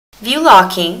View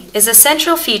locking is a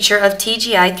central feature of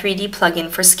Tgi3D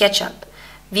plugin for SketchUp.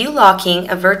 View locking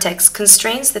a vertex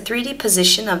constrains the 3D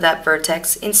position of that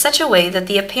vertex in such a way that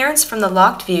the appearance from the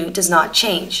locked view does not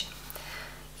change.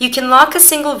 You can lock a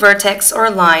single vertex or a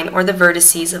line or the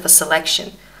vertices of a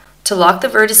selection. To lock the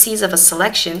vertices of a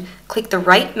selection, click the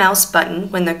right mouse button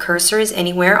when the cursor is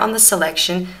anywhere on the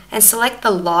selection and select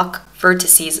the Lock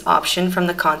Vertices option from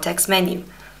the context menu.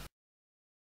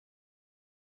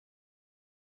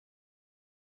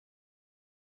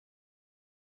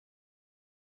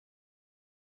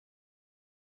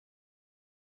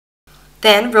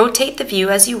 Then rotate the view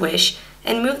as you wish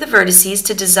and move the vertices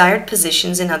to desired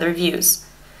positions in other views.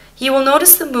 You will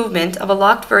notice the movement of a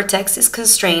locked vertex is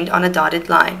constrained on a dotted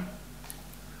line.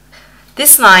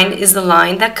 This line is the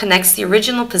line that connects the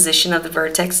original position of the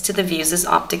vertex to the view's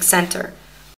optic center.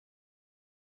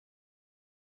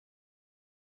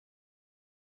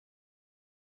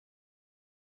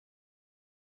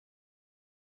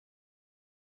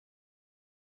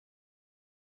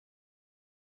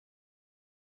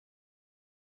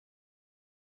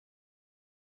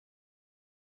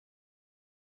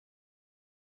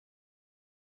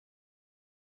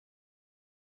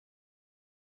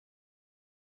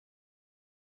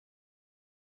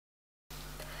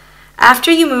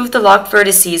 After you move the locked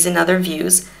vertices in other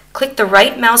views, click the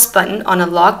right mouse button on a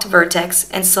locked vertex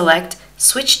and select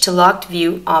Switch to Locked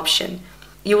View option.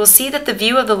 You will see that the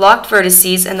view of the locked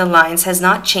vertices and the lines has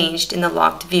not changed in the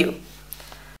locked view.